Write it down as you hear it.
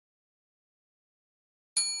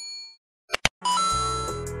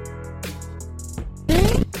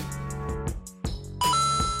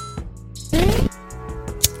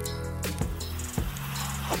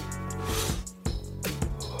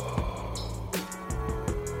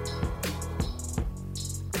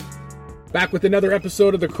Back with another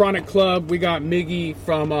episode of the Chronic Club. We got Miggy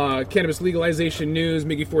from Cannabis Legalization News,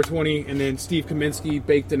 Miggy 420, and then Steve Kaminsky,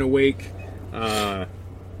 Baked and Awake. And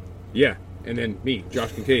then me,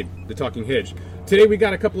 Josh Kincaid, the Talking Hedge. Today we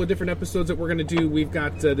got a couple of different episodes that we're going to do. We've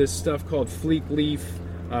got this stuff called Fleek Leaf.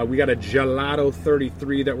 We got a Gelato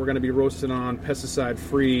 33 that we're going to be roasting on,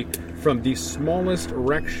 pesticide-free, from the smallest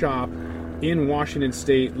rec shop in Washington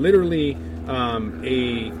State. Literally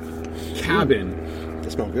a cabin.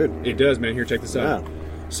 It smells good. It does, man. Here, check this out. Wow.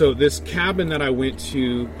 So this cabin that I went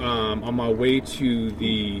to on my way to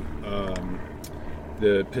the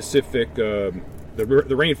Pacific, the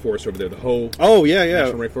rainforest over there, the Hoh. Oh yeah.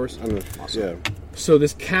 National Rainforest. Awesome. Yeah. So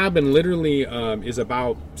this cabin literally is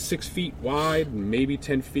about 6 feet wide, maybe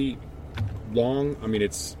 10 feet long. I mean,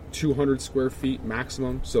 it's 200 square feet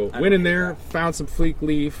maximum. So went in there, found some Fleek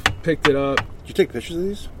Leaf, picked it up. Did you take pictures of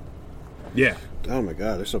these? Yeah. Oh my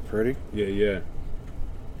god, they're so pretty. Yeah.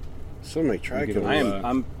 So many trichomes.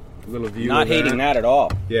 I'm little view not of that. hating that at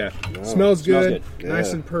all. Yeah. No, Smells good. good. Nice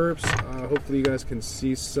Yeah. and perps. Hopefully you guys can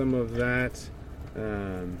see some of that.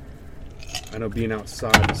 I know being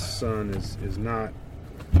outside, the sun is not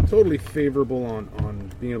totally favorable on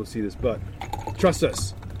being able to see this, but trust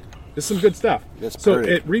us, this is some good stuff. That's so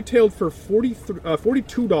pretty. it retailed for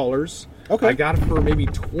 $42. Okay. I got it for maybe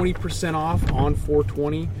 20% off on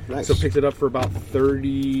 420. Nice. So picked it up for about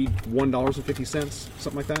 $31.50,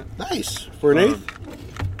 something like that. Nice for an eighth.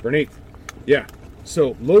 For an eighth. Yeah.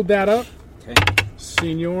 So load that up, Okay.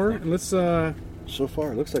 senor, and let's So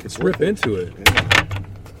far, it looks like it's rip worth it. into it.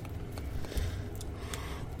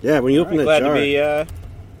 Yeah, when you open that Glad jar. to be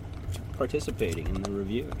participating in the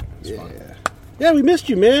review. It's fun. Yeah, we missed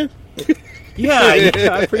you, man. Yeah,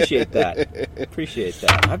 I appreciate that.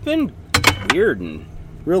 I've been weird and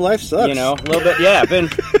Real life sucks. a little bit. Yeah, been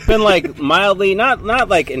like mildly not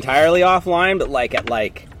like entirely offline, but like at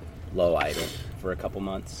like low idle for a couple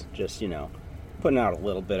months. Just putting out a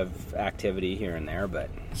little bit of activity here and there, but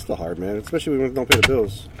It's still hard, man. Especially when we don't pay the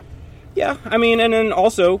bills. yeah, I mean, and then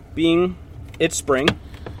also it's spring.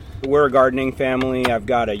 We're a gardening family. I've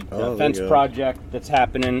got a there fence you go. project that's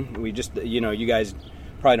happening. We just, you guys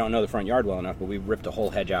probably don't know the front yard well enough, but we ripped a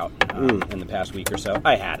whole hedge out in the past week or so.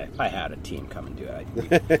 I had a team come and do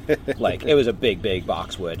it. It was a big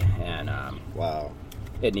boxwood, and Wow.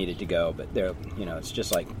 it needed to go. But there, it's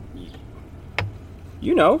just like,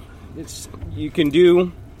 it's you can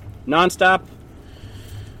do nonstop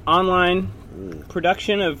online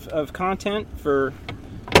production of content for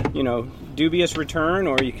dubious return,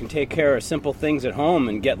 or you can take care of simple things at home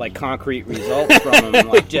and get like concrete results from them,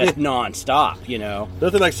 like just nonstop.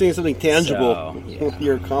 Nothing like seeing something tangible So, yeah. with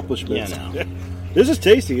your accomplishments. You This is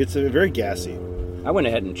tasty. It's very gassy. I went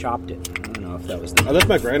ahead and chopped it. I don't know if that was the I left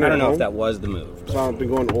my grinder I don't at know home. if that was the move. So I've been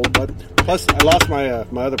going old bud. Plus, I lost my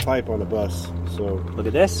my other pipe on the bus. So Look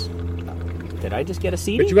at this. Did I just get a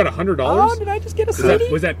CD? But you got $100? Oh, did I just get a CD?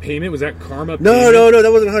 Was that payment? Was that karma? no, payment?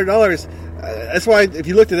 that wasn't $100. That's why if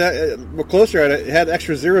you looked at that more closer at it, it had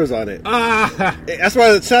extra zeros on it. That's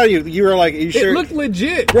why it's telling you were like, are you It sure? looked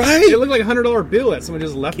legit. Right? It looked like a $100 bill that someone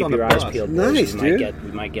just left Keep on the your bus. eyes peeled. boys. Nice, dude.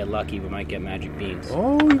 We might get lucky. We might get magic beans.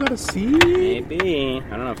 Oh, you got a seed? Maybe. I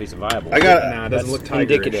don't know if he's viable. I got- Nah, it That's doesn't look tigerish.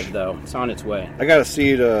 indicative, though. It's on its way. I got a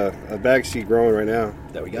seed, a bag seed growing right now.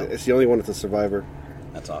 There we go. It's the only one that's a survivor.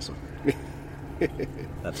 That's awesome.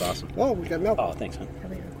 That's awesome. Oh, we got milk. Oh, thanks, man.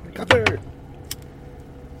 Come here.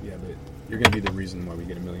 Yeah, but you're going to be the reason why we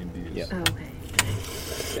get 1 million views. Yep. Oh, okay.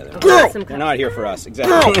 Yeah, they're, Girl! they're not here for us.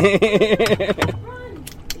 Exactly.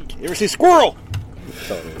 You ever see squirrel?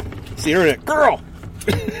 Totally. It's the internet. Girl!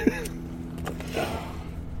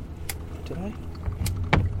 Did I?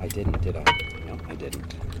 I didn't, did I? No, I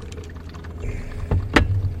didn't.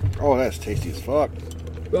 Oh, that's tasty as fuck.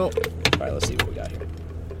 Well, All right, let's see what we got here.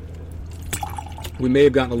 we may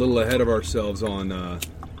have gotten a little ahead of ourselves on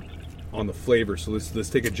the flavor, so let's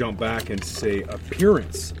take a jump back and say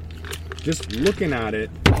appearance. Just looking at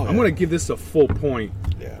it, I'm going to give this a full point.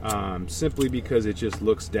 Yeah. Simply because it just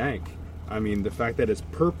looks dank. I mean, the fact that it's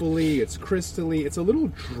purpley, it's crystally, it's a little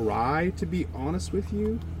dry, to be honest with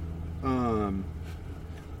you.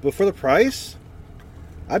 But for the price,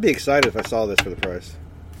 I'd be excited if I saw this for the price.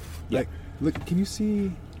 Like, look, can you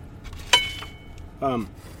see?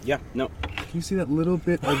 Yeah, no. Can you see that little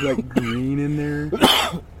bit of like green in there?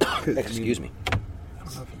 Excuse me. I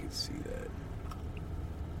don't know if you can see that.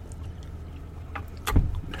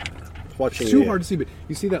 Watching It's too the- hard to see, but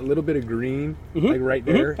you see that little bit of green, like right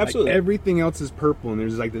there. absolutely. Like, everything else is purple, and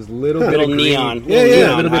there's like this little bit Little of green. neon. Yeah, yeah.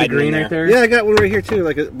 neon A little bit of hiding in green right there. Yeah, I got one right here too,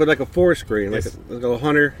 like a forest green, like Yes. a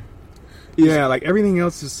hunter. Yeah, like everything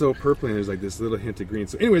else is so purple and there's like this little hint of green.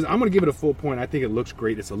 So anyways, I'm going to give it a full point. I think it looks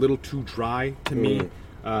great. It's a little too dry to me.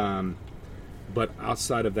 But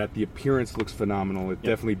outside of that, the appearance looks phenomenal. It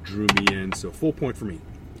definitely drew me in. So full point for me.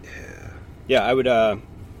 Yeah, I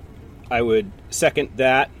would second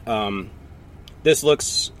that. This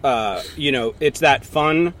looks, it's that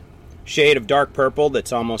fun shade of dark purple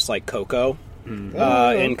that's almost like cocoa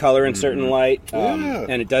in color and certain light.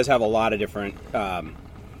 And it does have a lot of different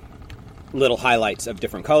little highlights of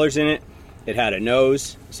different colors in it. It had a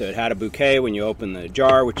nose, so it had a bouquet when you open the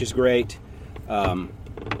jar, which is great.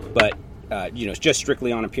 But it's just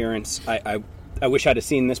strictly on appearance. I wish I'd have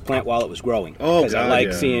seen this plant while it was growing. Because I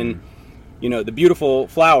like seeing, the beautiful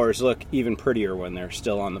flowers look even prettier when they're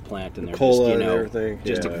still on the plant and they're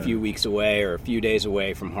just, a few weeks away or a few days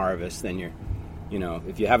away from harvest. Then you're,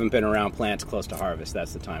 if you haven't been around plants close to harvest,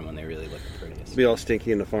 that's the time when they really look the prettiest. Be all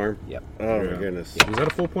stinky in the farm. Yep. Oh my goodness. Was that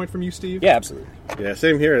a full point from you, Steve? Yeah, absolutely. Yeah,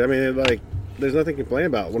 same here. I mean, there's nothing to complain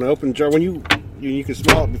about. When I open the jar, when you can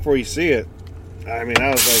smell it before you see it. I mean, I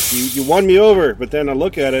was like, you won me over. But then I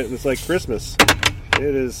look at it, and it's like Christmas.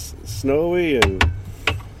 It is snowy and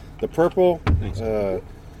the purple.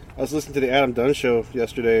 I was listening to the Adam Dunn show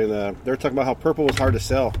yesterday, and they were talking about how purple was hard to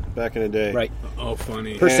sell back in the day. Right. Oh,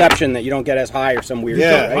 funny. Perception that you don't get as high or some weird.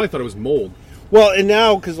 I probably thought it was mold. Well, and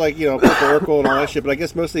now, because purple Urkel and all that shit, but I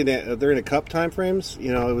guess mostly they're in the cup time frames.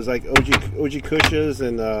 It was like OG Kushes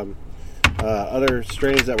and other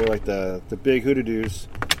strains that were like the big hoodadoos.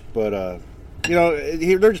 But,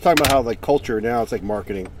 they're just talking about how, like, culture now, it's like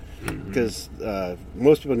marketing. Because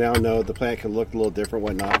most people now know the plant can look a little different,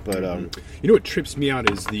 whatnot. But what trips me out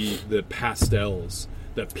is the pastels,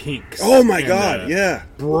 the pinks. Oh my god, yeah,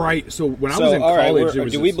 bright. So when I was in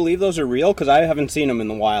college, do we believe those are real? Because I haven't seen them in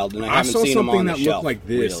the wild, and I haven't seen them on the shelf. I saw something that looked like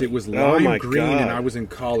this. Really. It was lime green, and I was in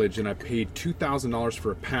college, and I paid $2,000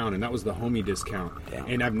 for a pound, and that was the homie discount. Yeah.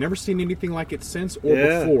 And I've never seen anything like it since or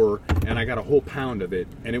before. And I got a whole pound of it,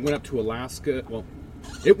 and it went up to Alaska. Well.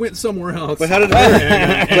 It went somewhere else. But how did it burn?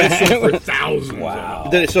 And it sold for thousands. Wow.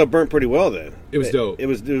 So it burnt pretty well then. It was dope. It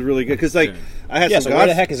was really good. Because, I had some so where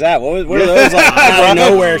the heck is that? What are those out of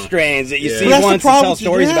nowhere strains that you see once and tell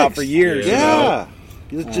stories about for years? Yeah.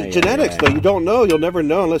 Genetics, though. You don't know. You'll never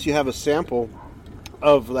know unless you have a sample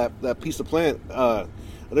of that piece of plant. I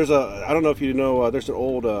don't know if you know, there's an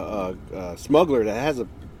old smuggler that has a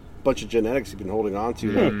bunch of genetics he's been holding on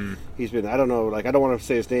to. He's been, I don't know, I don't want to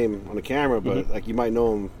say his name on the camera, but you might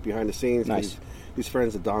know him behind the scenes. Nice. He's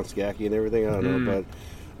friends with Don Skaki and everything. I don't know,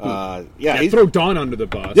 but he's throw Don under the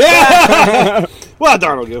bus. Yeah. Well,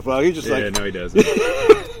 Don don't give a fuck. He's just no, he doesn't.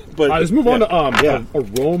 But let's move on to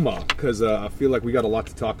aroma, because I feel like we got a lot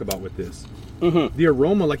to talk about with this. The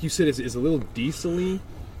aroma, like you said, is a little diesel-y.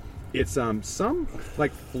 It's some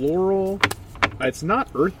like floral. It's not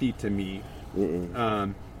earthy to me.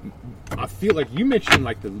 I feel like you mentioned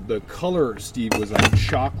like the color, Steve, was like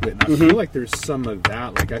chocolate, and I feel like there's some of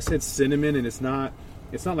that. Like I said, cinnamon, and it's not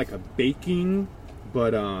like a baking,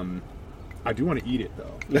 but I do want to eat it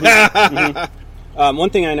though. One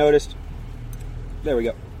thing I noticed. There we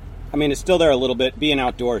go. I mean, it's still there a little bit. Being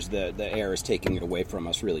outdoors, the air is taking it away from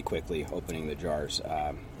us really quickly. Opening the jars,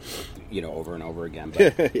 over and over again.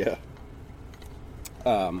 But, yeah.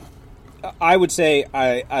 I would say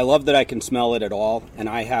I love that I can smell it at all, and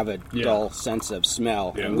I have a dull sense of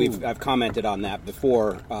smell. Yeah. And I've commented on that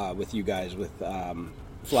before with you guys with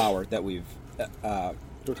flour that we've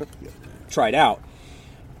tried out.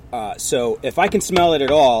 So if I can smell it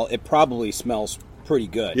at all, it probably smells pretty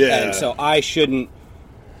good. Yeah. And so I shouldn't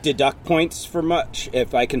deduct points for much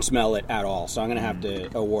if I can smell it at all. So I'm going to have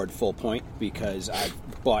to award full point because I've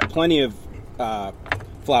bought plenty of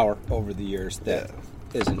flour over the years that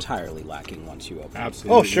is entirely lacking once you open it.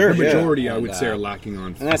 Absolutely. Oh, sure. The majority, yeah. I would say, are lacking on.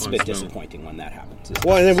 And that's a bit smell. disappointing when that happens.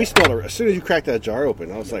 Well, and then we smelled it as soon as you cracked that jar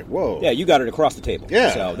open. I was like, "Whoa!" Yeah, you got it across the table.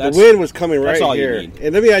 Yeah, so the wind was coming right all here. You need.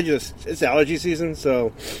 And let me add you this: it's allergy season,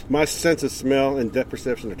 so my sense of smell and depth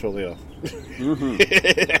perception are totally off.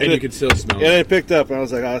 And you can still smell And it. it picked up, and I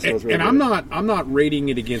was like, "Oh, that smells really And good." I'm not rating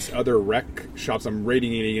it against other rec shops. I'm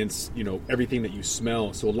rating it against everything that you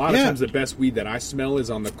smell. So a lot of times the best weed that I smell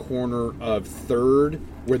is on the corner of 3rd,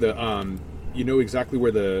 where the exactly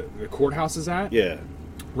where the courthouse is at. Yeah.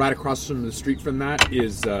 Right across from the street from that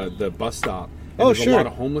is the bus stop. And there's sure. a lot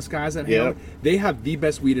of homeless guys that hang out. They have the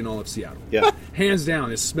best weed in all of Seattle. Yeah. Hands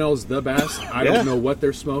down, it smells the best. I don't know what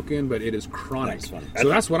they're smoking, but it is chronic. That's funny. So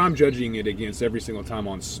that's what I'm judging it against every single time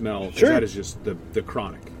on smell. 'Cause Sure. that is just the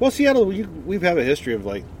chronic. Well, Seattle, we've had a history of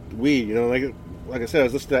like weed. Like I said, I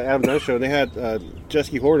was listening to Adam Dunn show, and they had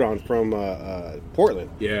Jesky Horde on from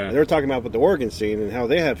Portland. Yeah. And they were talking about the Oregon scene and how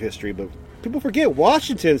they have history, but people forget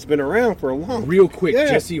Washington's been around for a long. Real quick, Yeah.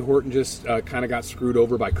 Jesse Horton just kind of got screwed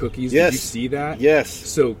over by Cookies. Yes. Did you see that? Yes.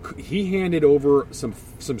 So he handed over some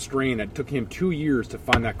strain that took him 2 years to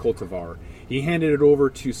find that cultivar. He handed it over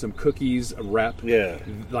to some Cookies rep. Yeah.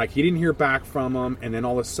 Like he didn't hear back from him, and then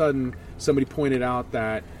all of a sudden somebody pointed out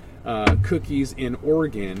that Cookies in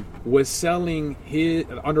Oregon was selling his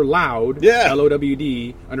under Loud, Yeah.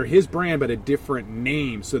 LOWD, under his brand but a different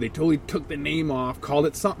name. So they totally took the name off, called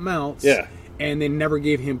it something else, Yeah. and they never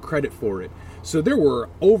gave him credit for it. So there were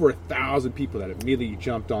over 1,000 people that immediately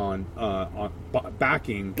jumped on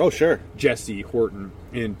backing Oh, sure. Jesse Horton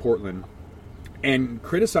in Portland and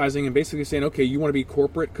criticizing and basically saying, okay, you want to be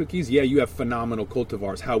corporate Cookies? Yeah, you have phenomenal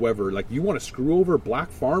cultivars. However, like you want to screw over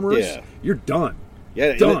black farmers? Yeah. You're done.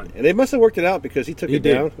 Yeah, Done. and they must have worked it out because he took He it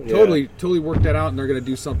did. down. Yeah. Totally worked that out, and they're going to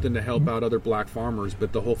do something to help out other black farmers.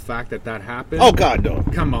 But the whole fact that happened... Oh, God, no.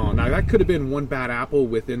 Come on. Now, that could have been one bad apple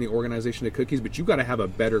within the organization of Cookies, but you got to have a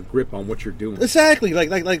better grip on what you're doing. Exactly.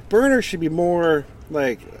 Like Burner should be more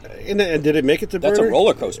like... And did it make it to That's Burner? a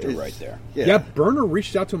roller coaster right there. Yeah, Burner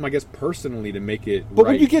reached out to him, I guess, personally to make it But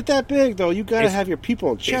right. when you get that big, though, you got to It's- have your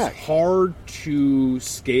people in check. It's hard to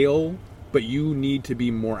scale, but you need to be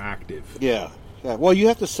more active. Yeah. Yeah. Well, you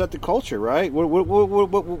have to set the culture, right?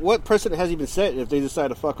 What precedent has he been set if they decide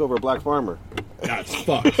to fuck over a black farmer? That's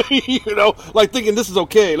fucked. You know, like thinking this is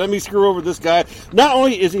okay. Let me screw over this guy. Not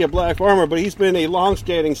only is he a black farmer, but he's been a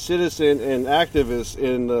long-standing citizen and activist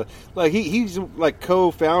in the he's like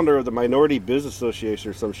co-founder of the Minority Business Association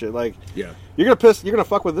or some shit. Like, Yeah. you're gonna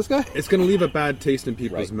fuck with this guy? It's going to leave a bad taste in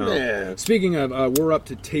people's Right. mouth. Yeah. Speaking of, we're up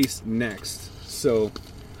to taste next. So,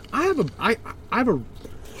 I have a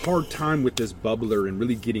hard time with this bubbler and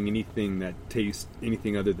really getting anything that tastes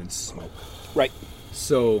anything other than smoke. Right.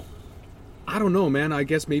 So, I don't know, man. I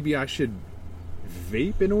guess maybe I should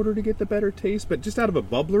vape in order to get the better taste. But just out of a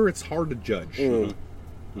bubbler, it's hard to judge.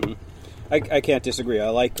 I can't disagree. I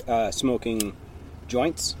like smoking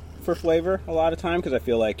joints for flavor a lot of time because I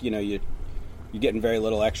feel like you're getting very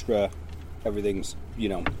little extra. Everything's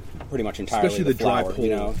pretty much entirely Especially the dry flower. pull.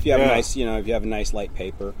 If you have Yeah. a nice if you have a nice light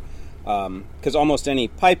paper, because almost any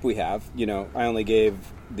pipe we have, I only gave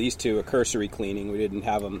these two a cursory cleaning. We didn't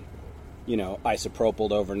have them,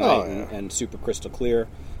 isopropyled overnight Oh, yeah. and super crystal clear.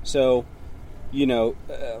 So,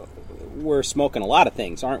 we're smoking a lot of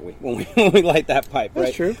things, aren't we? When we light that pipe, That's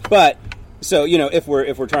right? true. But so if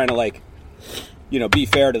we're trying to be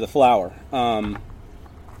fair to the flower.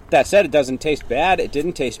 That said, it doesn't taste bad. It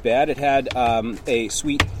didn't taste bad. It had a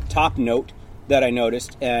sweet top note that I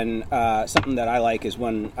noticed, and something that I like is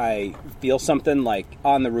when I feel something like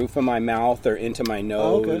on the roof of my mouth or into my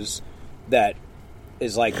nose that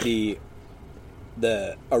is like the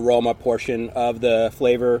aroma portion of the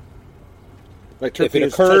flavor. Like If it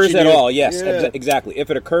terpenes occurs touching at you. all, yes, Yeah. exactly. If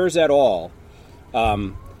it occurs at all,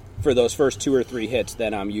 for those first 2 or 3 hits,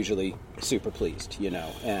 then I'm usually super pleased,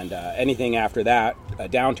 And anything after that, a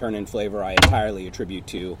downturn in flavor, I entirely attribute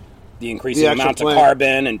to the increasing actual amounts of plant.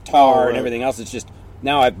 carbon and tar right. and everything else. It's just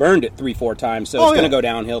now I've burned it 3-4 times, so it's going to go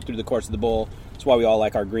downhill through the course of the bowl. That's why we all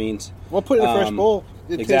like our greens. Well, put it in a fresh bowl.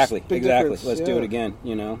 It tastes Exactly. big Exactly. difference. Let's do Yeah. it again.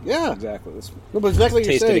 Yeah. Exactly. Let's No, but exactly what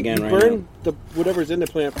you're taste it saying. again You right burn the whatever's in the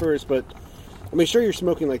plant first, but I mean, sure, you're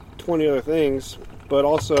smoking like 20 other things, but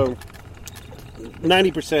also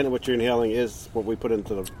 90% of what you're inhaling is what we put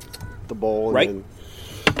into the bowl. And Right. then,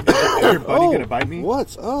 Your buddy gonna bite me?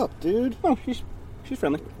 What's up, dude? Oh, she's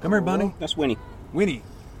friendly. Come here, Bunny. That's Winnie. Winnie.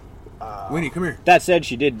 Winnie, come here. That said,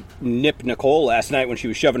 she did nip Nicole last night when she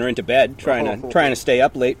was shoving her into bed, trying to stay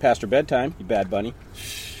up late past her bedtime. You bad bunny.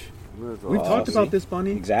 We've talked about this,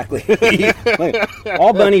 Bunny. Exactly.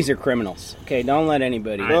 All bunnies are criminals. Okay, don't let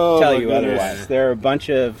anybody Oh, tell my you goodness. otherwise. They're a bunch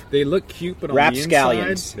of They look cute, but on rapscallions.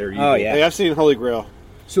 the inside, they're evil. Oh, yeah. Hey, I've seen Holy Grail.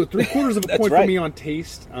 So 3/4 of a That's point right. for me on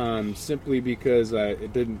taste, simply because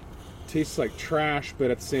it didn't taste like trash, but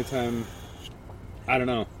at the same time, I don't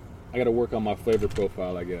know. I got to work on my flavor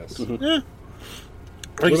profile, I guess. Like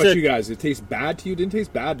What you about said, you guys? It tastes bad to you? It didn't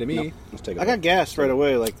taste bad to me. Let's take a I got gassed right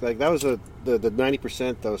away. Like that was the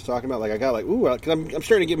 90% that I was talking about. Like I got like, ooh, because I'm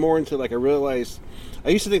starting to get more into like I realized I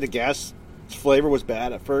used to think the gas flavor was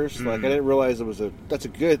bad at first. Like I didn't realize that's a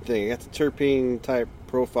good thing. That's a terpene type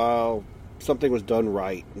profile. Something was done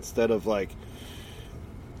right instead of like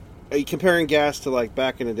comparing gas to like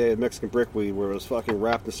back in the day of Mexican brickweed where it was fucking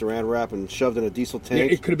wrapped in saran wrap and shoved in a diesel Yeah,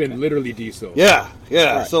 tank. it could have been literally diesel. Yeah.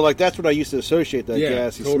 Right. So like that's what I used to associate that Yeah,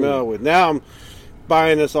 gassy totally. smell with. Now I'm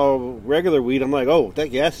buying this all regular weed. I'm like, oh, that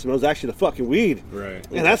gas smells actually the fucking weed, Right.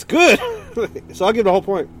 and that's good. So I'll give the whole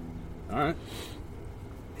point. All right.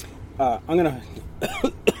 I'm gonna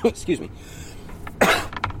excuse me.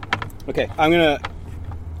 Okay, I'm gonna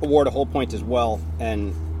award a whole point as well,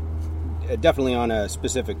 and definitely on a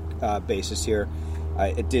specific basis here.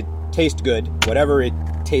 It did taste good. Whatever it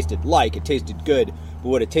tasted good. But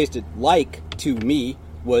what it tasted like to me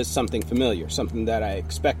was something familiar, something that I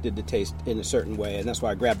expected to taste in a certain way, and that's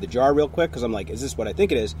why I grabbed the jar real quick, because I'm like, is this what I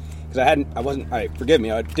think it is? Because I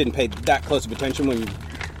didn't pay that close of attention when you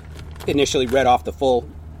initially read off the full,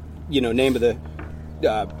 name of the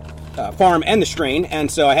farm and the strain, and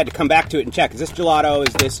so I had to come back to it and check: is this gelato?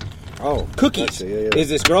 Is this cookies? Gotcha, yeah. Is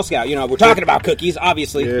this Girl Scout? We're talking about cookies,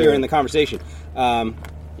 obviously, here in the conversation.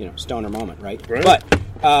 Stoner moment, right? But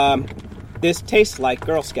this tastes like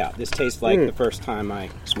Girl Scout. This tastes like the first time I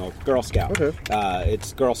smoked Girl Scout. Okay.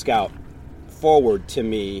 It's Girl Scout forward to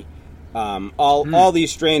me. All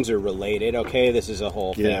these strains are related. Okay, this is a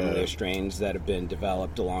whole family of strains that have been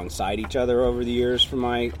developed alongside each other over the years, from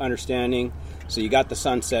my understanding. So you got the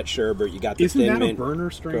Sunset Sherbet, you got the Thin Mint burner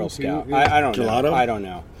strain Girl too? Scout. I don't Gelato? know. I don't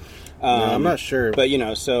know. No, I'm not sure. But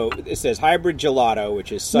so it says hybrid gelato,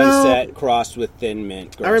 which is Sunset crossed with Thin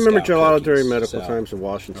Mint. Girl I remember Scout gelato cookies. during medical times in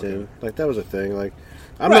Washington. Like, that was a thing. Like,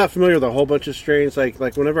 I'm not familiar with a whole bunch of strains. Like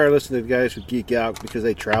whenever I listen to guys who geek out because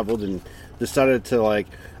they traveled and decided to, like,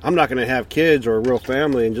 I'm not going to have kids or a real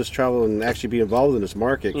family and just travel and actually be involved in this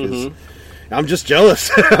market, because I'm just jealous.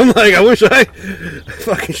 I'm like, I wish I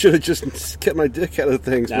fucking should have just kept my dick out of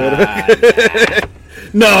things.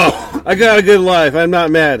 No, I got a good life. I'm not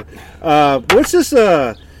mad. What's this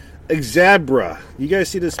Exabra? You guys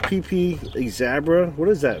see this PP Exabra? What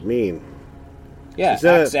does that mean? Yeah, Is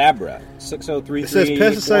that Exabra. 6033 It says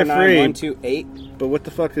pesticide free. 128. But what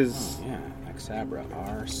the fuck is... Yeah, Exabra.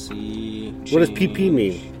 RC. What does PP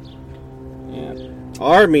mean? Yeah.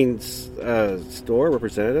 R means store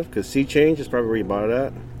representative, because C Change is probably where you bought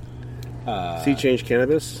it at. C Change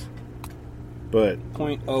Cannabis. But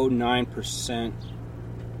 0.09%.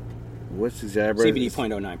 what's Exabra? CBD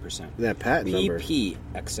 0.09%. That patent number. PP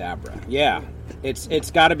Exabra. Yeah.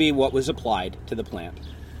 It's got to be what was applied to the plant,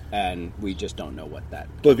 and we just don't know what that.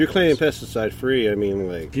 Well, if you're claiming pesticide free, I mean,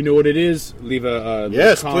 like... If you know what it is, leave a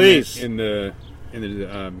yes, comment please, in the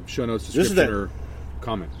show notes description or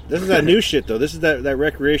comment. This is that new shit, though. This is that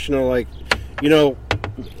recreational, like,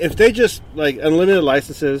 if they just, like, unlimited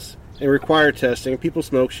licenses and require testing, people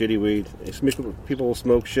smoke shitty weed. People will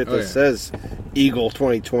smoke shit that says Eagle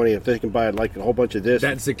 2020 if they can buy, like, a whole bunch of this.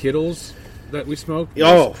 That's the Kittles that we smoked.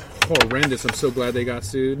 Oh, horrendous! I'm so glad they got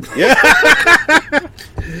sued. Yeah,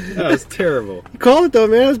 That was terrible. you called it though,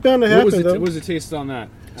 man. It's bound to happen. What was the taste on that?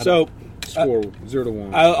 So, Score 0 to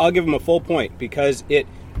 1. I'll give them a full point, because it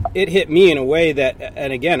hit me in a way that,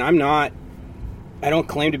 and again, I don't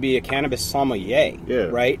claim to be a cannabis sommelier,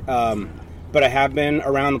 right? But I have been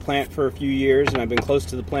around the plant for a few years, and I've been close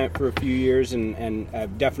to the plant for a few years,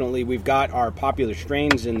 and definitely we've got our popular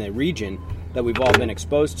strains in the region that we've all been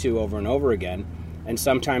exposed to over and over again, and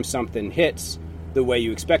sometimes something hits the way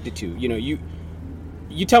you expect it to.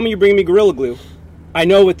 You tell me you're bringing me Gorilla Glue, I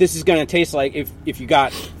know what this is going to taste like if you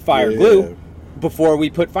got fire glue before we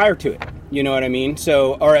put fire to it. You know what I mean?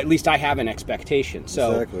 So, or at least I have an expectation.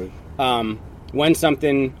 So, Exactly. When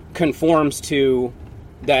something conforms to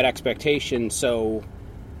that expectation so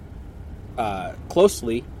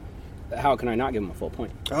closely, how can I not give them a full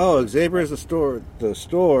point? Oh, Xavier is the store. The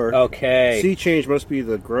store. Okay. C Change must be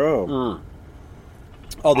the grow.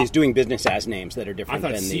 All these doing business as names that are I different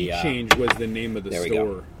thought than Sea the. Change was the name of the there we go.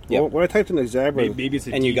 store. Yep. Well, when I typed in Xavier, Maybe it's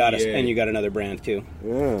a And you got DBA. and you got another brand too.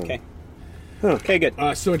 yeah. Okay. Okay, good.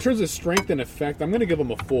 So in terms of strength and effect, I'm going to give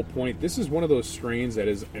them a full point. This is one of those strains that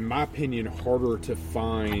is, in my opinion, harder to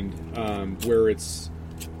find, where it's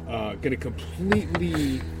going to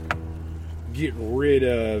completely get rid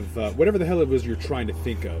of whatever the hell it was you're trying to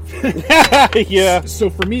think of. Yeah. So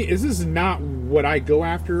for me, this is not what I go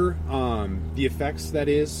after, the effects, that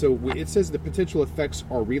is. So it says the potential effects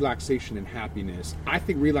are relaxation and happiness. I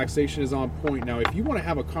think relaxation is on point. Now, if you want to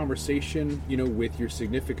have a conversation, with your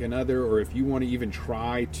significant other, or if you want to even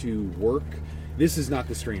try to work, this is not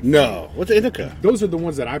the strain. No. What's indica? Those are the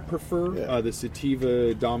ones that I prefer, Yeah. the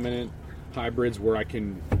sativa dominant hybrids, where I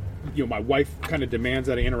can... my wife kind of demands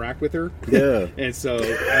that I interact with her. Yeah. And so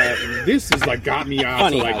this has like got me out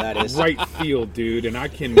Funny to how that is. right field, dude, and I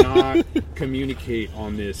cannot communicate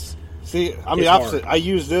on this. See, I'm the It's opposite. hard. I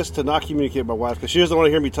use this to not communicate with my wife because she doesn't want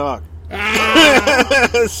to hear me talk.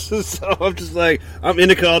 So I'm just like, I'm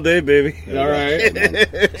indica all day, baby. All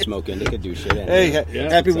right. Smoke indica, do shit. Hey, Yeah,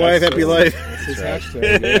 happy wife, happy life. That's his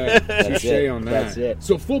hashtag. Yeah. Touche it. on that. That's it.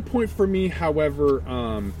 So full point for me. However,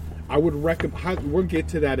 I would recommend. We'll get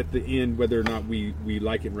to that at the end, whether or not we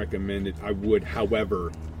like it and recommend it. I would,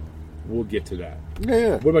 however, we'll get to that.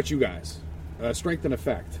 Yeah. What about you guys? Strength and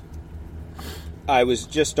effect. I was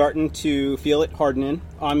just starting to feel it hardening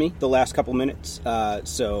on me the last couple minutes,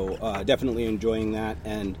 so definitely enjoying that.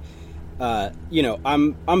 And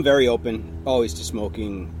I'm very open always to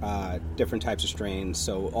smoking different types of strains.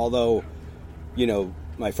 So although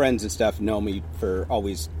my friends and stuff know me for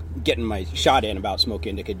always getting my shot in about Smoke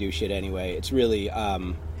Indica do shit anyway, it's really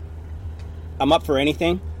I'm up for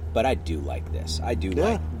anything, but I do like this. I do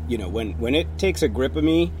like when it takes a grip of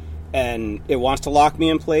me and it wants to lock me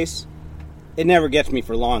in place. It never gets me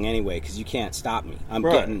for long anyway, because you can't stop me. I'm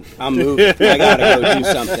moving. I gotta go do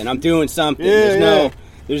something. I'm doing something.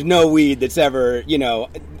 There's no weed that's ever,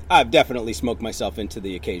 I've definitely smoked myself into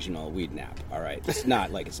the occasional weed nap. All right, it's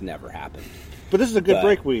not like it's never happened. But this is a good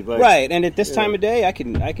break weed, right? And at this time of day, I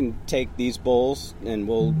can take these bowls and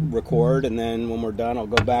we'll record, and then when we're done, I'll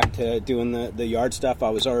go back to doing the yard stuff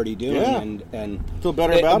I was already doing. And feel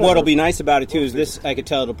better about it. What'll be nice about it too is this. I could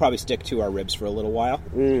tell it'll probably stick to our ribs for a little while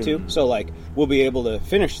too. So we'll be able to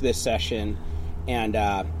finish this session, and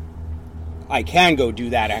I can go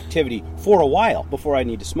do that activity for a while before I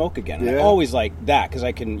need to smoke again. And I always like that because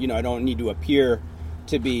I can, I don't need to appear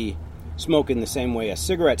to be smoking the same way a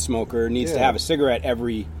cigarette smoker needs to have a cigarette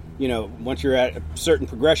every, once you're at a certain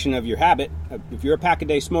progression of your habit. If you're a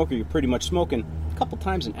pack-a-day smoker, you're pretty much smoking a couple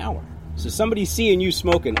times an hour. So somebody's seeing you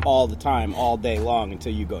smoking all the time, all day long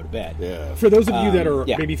until you go to bed. Yeah. For those of you that are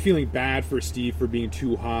maybe feeling bad for Steve for being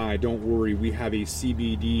too high, don't worry. We have a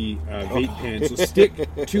CBD vape pen. So stick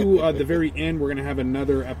to the very end. We're going to have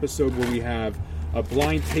another episode where we have a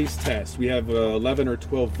blind taste test. We have 11 or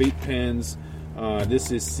 12 vape pens.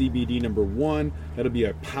 This is CBD number 1. That'll be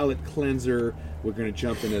a palate cleanser. We're going to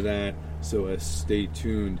jump into that. So stay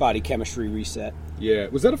tuned. Body chemistry reset. Yeah.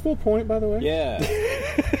 Was that a full point, by the way? Yeah.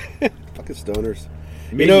 Fucking stoners.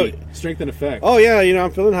 Maybe strength and effect. Oh, yeah.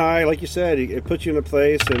 I'm feeling high. Like you said, it puts you in a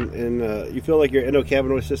place, and you feel like your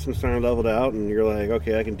endocannabinoid system's starting to level out, and you're like,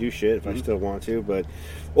 okay, I can do shit if I still want to.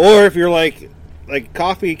 Or if you're like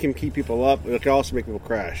coffee can keep people up, it can also make people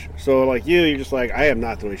crash. So like you're just like, I am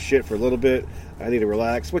not doing shit for a little bit. I need to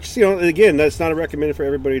relax. Which, again, that's not recommended for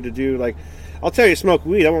everybody to do. Like, I'll tell you to smoke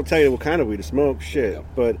weed. I won't tell you what kind of weed to smoke. Shit. Yeah.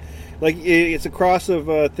 But like, it's a cross of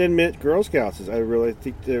Thin Mint Girl Scouts. I really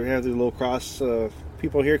think they have the little cross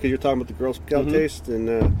people here because you're talking about the Girl Scout taste, and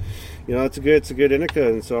it's a good indica,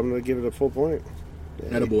 and so I'm going to give it a full point.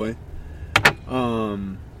 Yeah.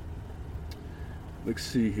 Attaboy. Let's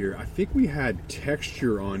see here. I think we had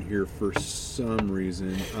texture on here for some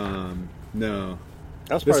reason. No.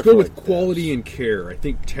 Let's go with quality and care. I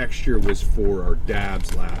think texture was for our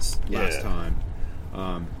dabs last time.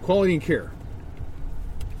 Quality and care.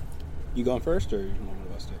 You going first, or you want one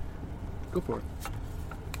of us to? Go for it.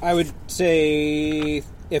 I would say,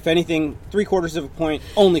 if anything, 3/4 of a point,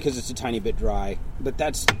 only because it's a tiny bit dry. But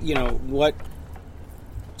that's, what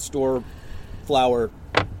store flower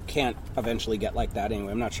can't eventually get like that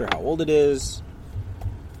anyway. I'm not sure how old it is.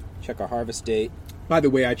 Check our harvest date. By the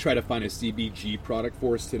way, I tried to find a CBG product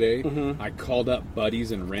for us today. I called up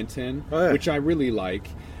Buddies in Renton, which I really like.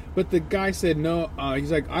 But the guy said no.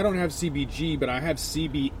 He's like, I don't have CBG, but I have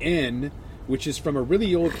CBN, which is from a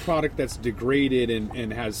really old product that's degraded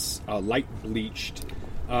and has light bleached.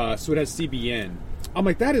 So it has CBN. I'm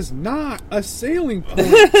like, that is not a selling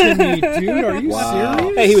point to me, dude. Are you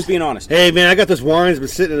serious? Hey, he was being honest. Hey, man, I got this wine. It's been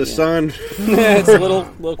sitting in the sun. It's a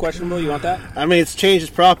little questionable. You want that? I mean, it's changed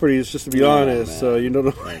its properties, just to be honest. Man. So you don't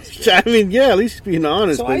know. I mean, yeah, at least being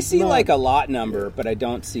honest. So I see like a lot number, but I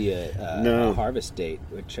don't see a harvest date,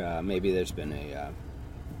 which maybe there's been a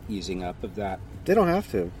easing up of that. They don't have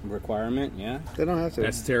to. Requirement, yeah. They don't have to.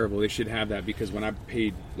 That's terrible. They should have that, because when I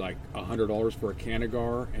paid like $100 for a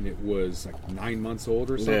Cannagar and it was like 9 months old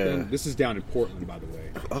or something. This is down in Portland, by the way.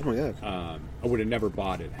 Oh my god. I would have never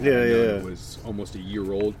bought it. It was almost a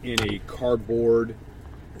year old in a cardboard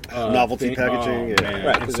novelty packaging.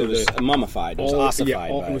 Right, because it was mummified. It was ossified.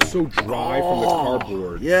 It was so dry from the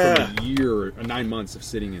cardboard. From a year, 9 months of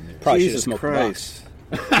sitting in there. Probably should have smoked the box.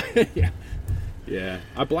 Yeah,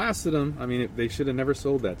 I blasted them. I mean, they should have never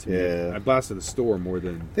sold that to me. I blasted the store more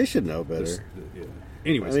than... They should know better.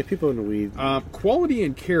 Anyways. I mean, people in the weed. Quality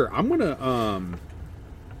and care. I'm going to...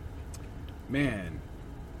 man,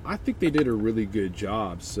 I think they did a really good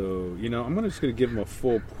job. So, I'm just going to give them a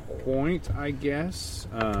full point, I guess.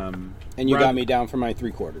 And you got me down for my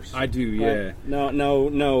 3/4. I do, yeah.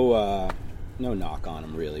 No no knock on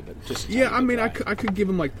them really, but just a Yeah, tiny I mean, bit dry. I could give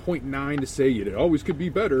him like 0.9 to say it always could be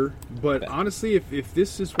better. But honestly, if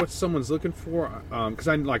this is what someone's looking for, because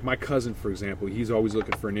I like my cousin, for example, he's always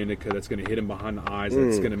looking for an indica that's going to hit him behind the eyes,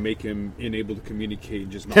 that's going to make him unable to communicate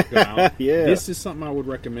and just knock him out. Yeah. This is something I would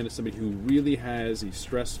recommend to somebody who really has a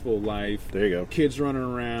stressful life. There you go. Kids running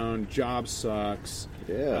around, job sucks.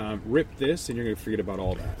 Yeah. Rip this, and you're going to forget about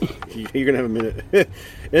all that. You're gonna have a minute.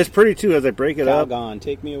 It's pretty too as I break it up. Calgon,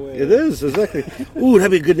 take me away. It is exactly. Ooh,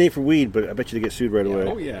 that'd be a good name for weed, but I bet you they get sued right away.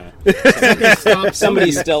 Oh yeah.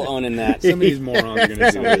 Somebody's still owning that. Some of these morons are going to do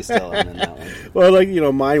it. Somebody's still owning that one. Well, like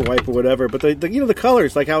Mind Wipe or whatever. But the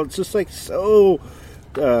colors, like how it's just like so.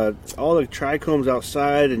 All the trichomes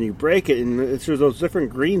outside, and you break it, and it's there's those different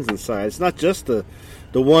greens inside. It's not just the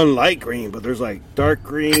one light green, but there's like dark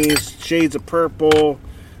greens, shades of purple.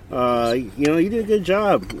 You did a good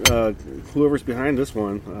job, whoever's behind this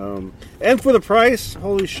one. And for the price,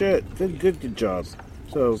 holy shit, good job.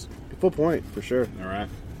 So, full point, for sure. All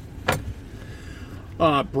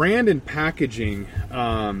right. Brand and packaging.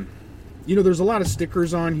 There's a lot of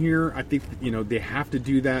stickers on here. I think, they have to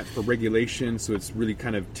do that for regulation, so it's really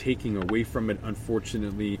kind of taking away from it,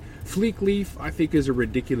 unfortunately. Fleek Leaf, I think, is a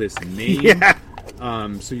ridiculous name. Yeah.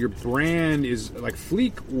 So your brand is like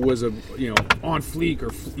Fleek was on Fleek or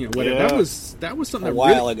whatever. Yeah. That was something A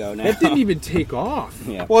while ago now. That didn't even take off.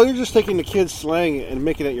 Yeah. Well, you're just taking the kids' slang and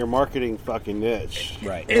making it your marketing fucking niche.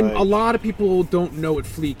 Right. And Like- a lot of people don't know what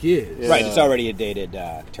Fleek is. Yeah. Right, it's already a dated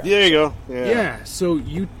term. There you go. Yeah. So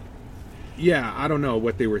I don't know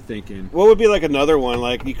what they were thinking. What would be like another one?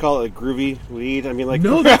 Like you call it a groovy weed? I mean, like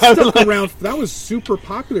No, that stuck around. That was super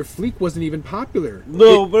popular. Fleek wasn't even popular.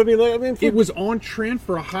 No, but I mean, It was on trend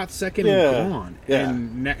for a hot second Yeah, and gone. yeah.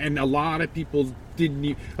 And a lot of people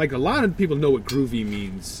didn't like. A lot of people know what groovy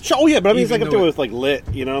means. Oh yeah, but I mean, it's like Even up there though with like lit,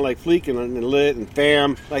 like Fleek and lit and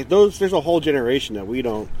fam, like those. There's a whole generation that we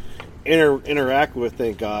don't interact with,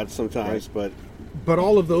 thank God, sometimes. But But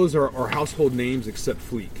all of those are household names except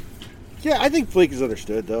Fleek. yeah, I think Fleek is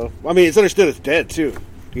understood though. I mean, it's understood it's dead too.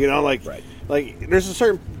 Like there's a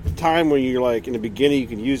certain time when you're like in the beginning you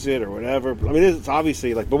can use it or whatever. I mean, it's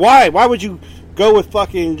obviously like, but why? Why would you go with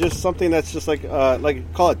fucking just something that's just like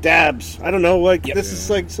call it dabs? I don't know. Like this is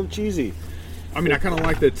like so cheesy. I mean, I kind of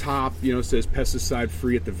like the top, says pesticide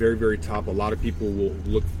free at the very, very top. A lot of people will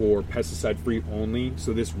look for pesticide free only.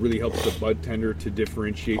 So this really helps the bud tender to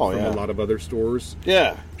differentiate from yeah. a lot of other stores.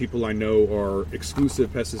 Yeah. People I know are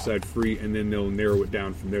exclusive pesticide free, and then they'll narrow it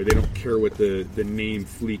down from there. They don't care what the name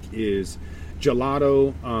Fleek is.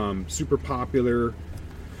 Gelato, super popular.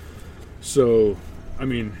 So, I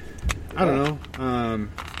mean, I don't know.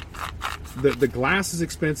 The glass is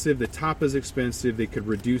expensive. The top is expensive. They could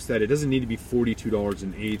reduce that. It doesn't need to be $42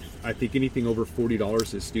 an eighth. I think anything over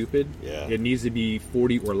 $40 is stupid. Yeah. It needs to be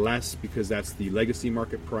 40 or less because that's the legacy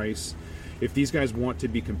market price. If these guys want to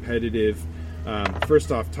be competitive,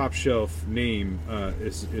 first off, top shelf name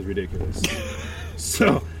is ridiculous.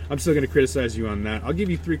 So I'm still going to criticize you on that. I'll give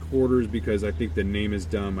you 3/4 because I think the name is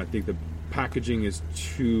dumb. I think the packaging is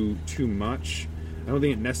too much. I don't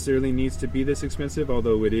think it necessarily needs to be this expensive,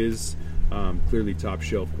 although it is clearly top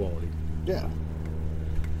shelf quality. Yeah.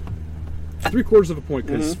 3/4 of a point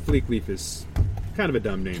because Fleek Leaf is kind of a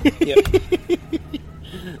dumb name. Yep.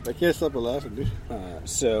 I can't stop laughing, dude.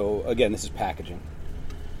 So again, this is packaging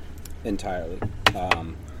entirely.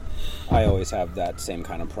 I always have that same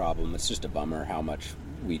kind of problem. It's just a bummer how much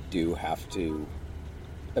we do have to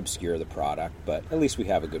obscure the product, but at least we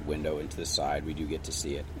have a good window into the side. We do get to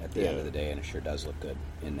see it at the end of the day, and it sure does look good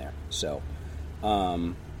in there. So, I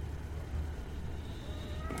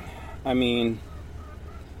mean,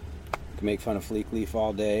 I can make fun of Fleek Leaf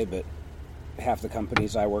all day, but half the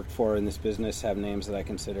companies I worked for in this business have names that I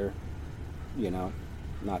consider, not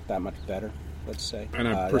that much better, let's say. And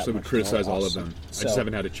I That personally would much criticize more all of awesome. them. I So, just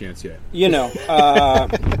haven't had a chance yet.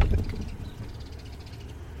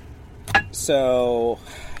 So,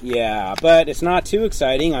 yeah, but it's not too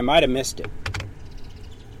exciting. I might have missed it.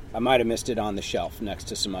 I might have missed it on the shelf next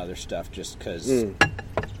to some other stuff just because it's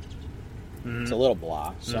a little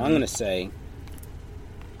blah. So I'm going to say,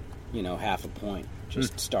 half a point.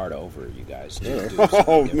 Just start over, you guys. Just do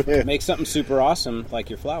something different. Make something super awesome like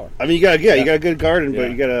your flower. I mean, you got a good garden, but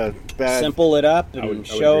you got a bad. Simple it up and I would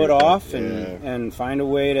show agree it with off that. and find a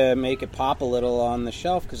way to make it pop a little on the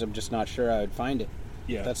shelf because I'm just not sure I would find it.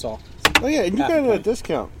 Yeah. That's all. Oh yeah, and you half got a it at a point.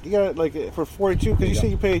 discount. You got it like for 42 because you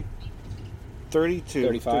said you paid 32,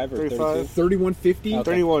 35 or 35. 31.50. Okay.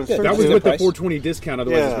 31. Good. That That's was a good with the price. 420 discount.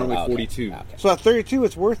 Otherwise, Yeah. it's normally Okay. 42. Okay. So at 32,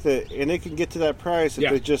 it's worth it, and they can get to that price if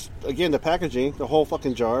Yeah. they just the packaging, the whole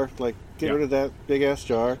fucking jar, like Get Yeah. rid of that big ass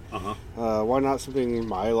jar. Why not something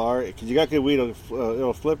Mylar? Because you got good weed,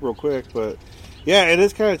 it'll flip real quick. But yeah, it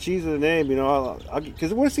is kind of cheesy the name, you know.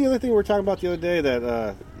 Because what's the other thing we were talking about the other day?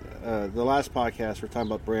 That the last podcast we we're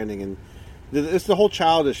talking about branding, and it's the whole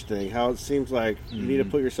childish thing. How it seems like you need to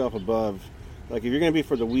put yourself above. Like if you're going to be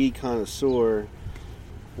for the weed connoisseur,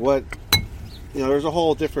 there's a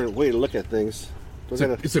whole different way to look at things.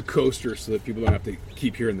 It's a coaster so that people don't have to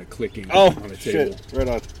keep hearing the clicking Oh, on the table. shit. Right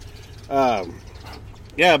on.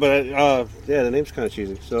 The name's kind of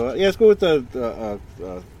cheesy. So, let's go with the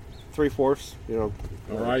 3/4, you know.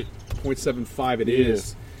 All right, 0.75 it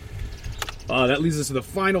is. That leads us to the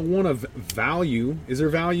final one of value. Is there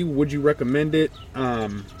value? Would you recommend it? I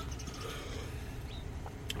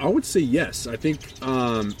would say yes. I think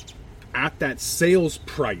at that sales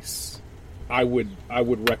price, I would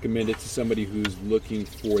recommend it to somebody who's looking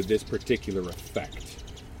for this particular effect.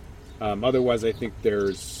 Otherwise, I think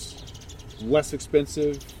there's less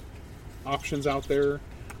expensive options out there.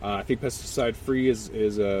 I think pesticide free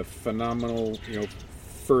is a phenomenal,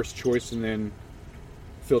 first choice, and then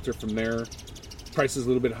filter from there. Price is a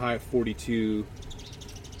little bit high at $42,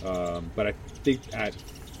 but I think at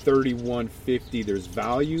 $31.50 there's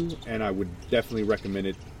value, and I would definitely recommend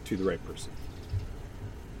it to the right person.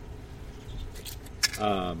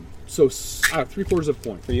 So 3/4 of a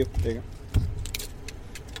point For you, there you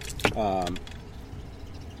go.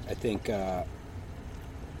 I think I'm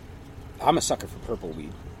a sucker for purple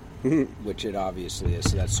weed, which it obviously is,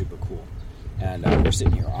 so that's super cool. And we're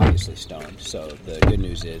sitting here obviously stoned, so the good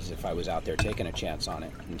news is if I was out there taking a chance on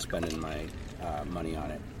it and spending my money on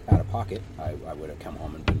it out of pocket, I would have come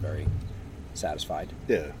home and been very satisfied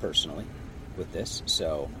personally with this.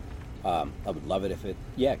 So I would love it if it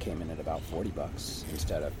came in at about $40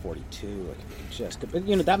 instead of $42. But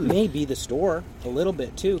that may be the store a little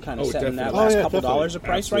bit too, kind of setting that last couple dollars of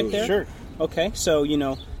price right there. Sure. Okay, so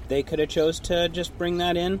they could have chose to just bring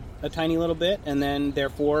that in a tiny little bit, and then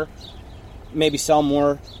therefore maybe sell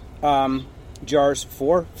more jars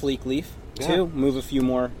for Fleek Leaf too. Move a few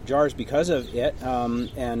more jars because of it,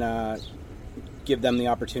 and give them the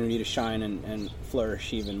opportunity to shine and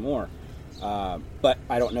flourish even more. But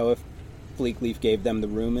I don't know if Fleek Leaf gave them the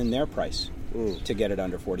room in their price to get it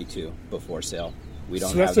under 42 before sale. We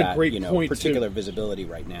don't have that particular visibility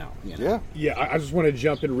right now. Yeah. I just want to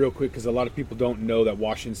jump in real quick because a lot of people don't know that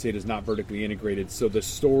Washington State is not vertically integrated. So the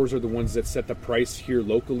stores are the ones that set the price here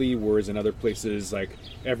locally, whereas in other places, like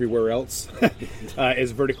everywhere else,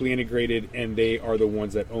 is vertically integrated, and they are the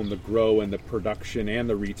ones that own the grow and the production and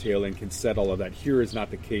the retail and can set all of that. Here is not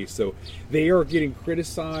the case. So they are getting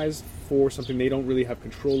criticized for something they don't really have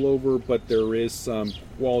control over, but there is some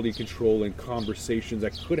quality control and conversations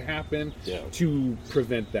that could happen to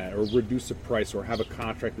prevent that or reduce the price or have a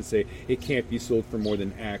contract to say it can't be sold for more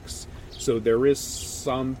than X. So there is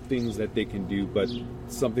some things that they can do, but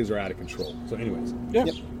some things are out of control. So anyways. Yeah,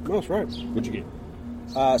 that's right. What'd you get?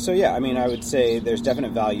 I would say there's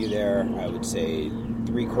definite value there. I would say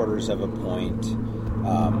 3/4 of a point,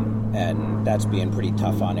 and that's being pretty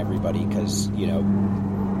tough on everybody because,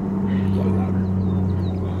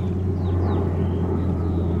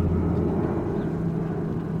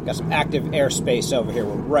 got some active airspace over here.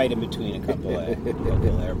 We're right in between a couple of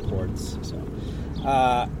local airports. So,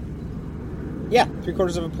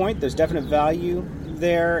 3/4 of a point. There's definite value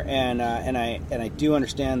there, and I do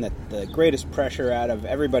understand that the greatest pressure out of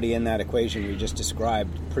everybody in that equation we just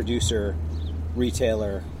described, producer,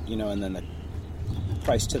 retailer, and then the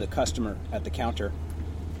price to the customer at the counter.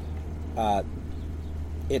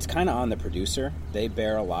 It's kind of on the producer. They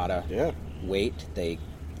bear a lot of weight. They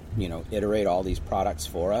iterate all these products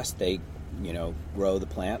for us. They, grow the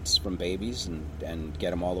plants from babies and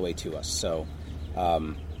get them all the way to us. So,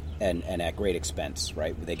 and at great expense,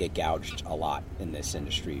 right? They get gouged a lot in this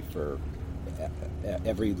industry for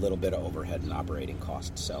every little bit of overhead and operating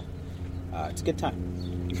costs. So, it's a good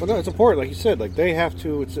time. Well, no, it's important. Like you said, like they have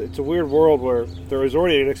to. It's a weird world where there is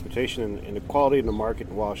already an expectation in the quality in the market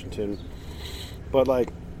in Washington, but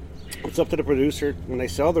like. It's up to the producer when they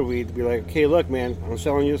sell their weed to be like, okay, look, man, I'm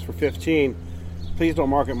selling you this for 15. Please don't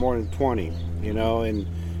market more than 20,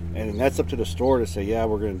 and that's up to the store to say, yeah,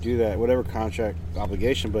 we're going to do that, whatever contract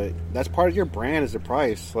obligation. But that's part of your brand is the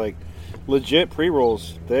price. Like legit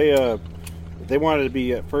pre-rolls, they wanted to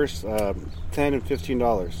be at first $10 and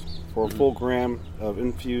 $15 for a full gram of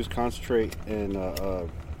infused concentrate, and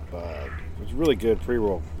it's really good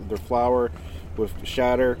pre-roll. Their flour with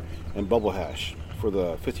shatter and bubble hash for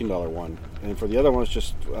the $15 one, and for the other one it's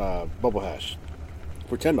just bubble hash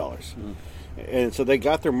for $10. And so they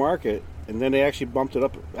got their market, and then they actually bumped it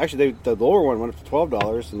up. Actually, the lower one went up to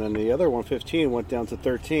 $12, and then the other one, 15, went down to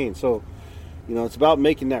 13. So, you know, it's about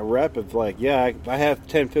making that rep of like, yeah, if I have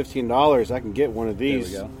 $10, $15, I can get one of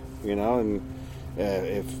these. There we go. You know, and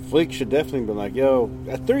if Fleek should definitely be like, yo,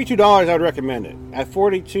 at $32, I would recommend it. At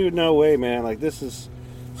 $42, no way, man. Like, it's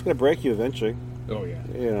gonna break you eventually. Oh yeah.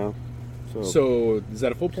 You know. So is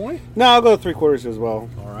that a full point? No, I'll go 3/4 as well.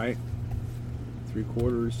 All right.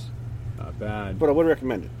 3/4, not bad. But I would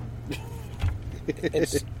recommend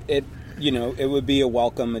it. It would be a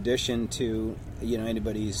welcome addition to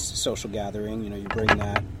anybody's social gathering. You bring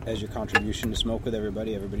that as your contribution to smoke with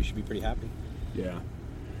everybody. Everybody should be pretty happy. Yeah.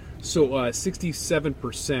 So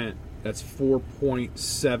 67%. That's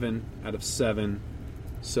 4.7 out of 7.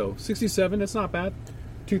 So 67. That's not bad.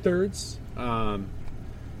 2/3.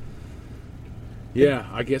 Yeah,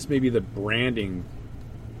 I guess maybe the branding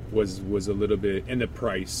was a little bit, and the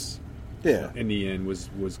price. Yeah. In the end, was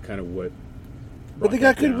kind of what. But they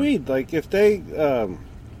got good weed. Like if they,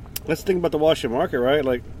 let's think about the Washington Market, right?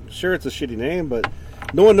 Like, sure, it's a shitty name, but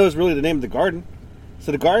no one knows really the name of the garden.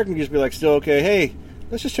 So the garden can just be like, still okay. Hey,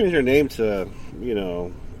 let's just change their name to,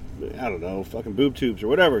 I don't know, fucking Boob Tubes or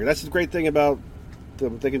whatever. That's the great thing about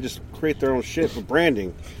them. They can just create their own shit for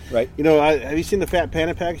branding. Right. Have you seen the Fat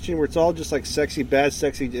Panda packaging where it's all just like sexy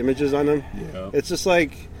images on them? Yeah. It's just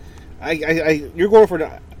like, you're going for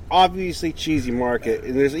an obviously cheesy market,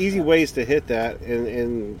 and there's easy ways to hit that.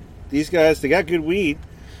 And these guys, they got good weed.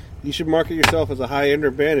 You should market yourself as a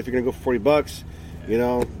high-ender band if you're going to go for $40.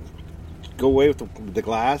 Go away with the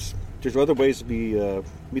glass. There's other ways to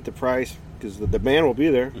meet the price because the demand will be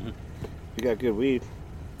there. Mm-hmm. You got good weed.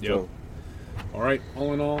 Yep. So. All right.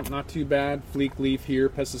 All in all, not too bad. Fleek Leaf here,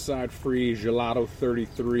 pesticide-free, Gelato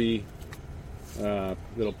 33.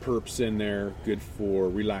 Little perps in there, good for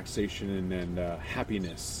relaxation and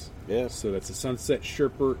happiness. Yeah. So that's a Sunset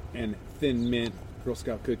Sherbet and Thin Mint Girl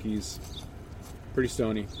Scout cookies. Pretty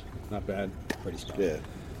stony, not bad. Pretty stony. Yeah.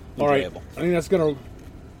 All right. I think that's gonna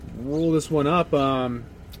roll this one up.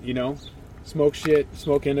 Smoke shit,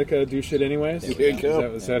 smoke indica, do shit anyways. There you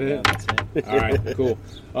go. Is that it? That's it. All right, cool.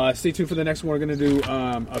 Stay tuned for the next one. We're going to do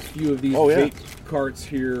a few of these vape carts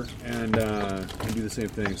here and do the same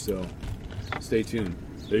thing. So stay tuned.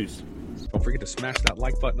 Peace. Don't forget to smash that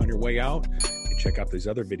like button on your way out and check out these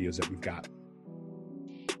other videos that we've got.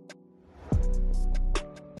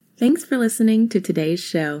 Thanks for listening to today's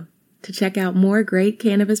show. To check out more great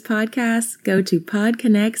cannabis podcasts, go to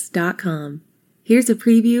podconnects.com. Here's a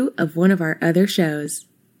preview of one of our other shows.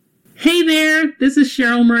 Hey there, this is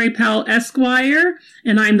Cheryl Murray Powell Esquire,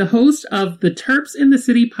 and I'm the host of the Terps in the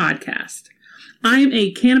City podcast. I'm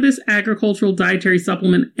a cannabis agricultural dietary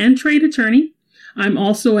supplement and trade attorney. I'm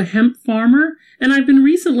also a hemp farmer, and I've been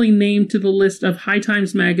recently named to the list of High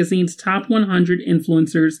Times Magazine's top 100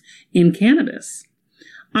 influencers in cannabis.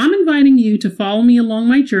 I'm inviting you to follow me along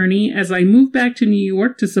my journey as I move back to New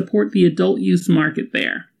York to support the adult use market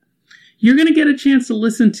there. You're going to get a chance to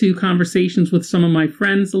listen to conversations with some of my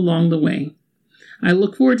friends along the way. I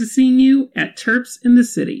look forward to seeing you at Terps in the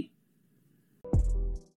City.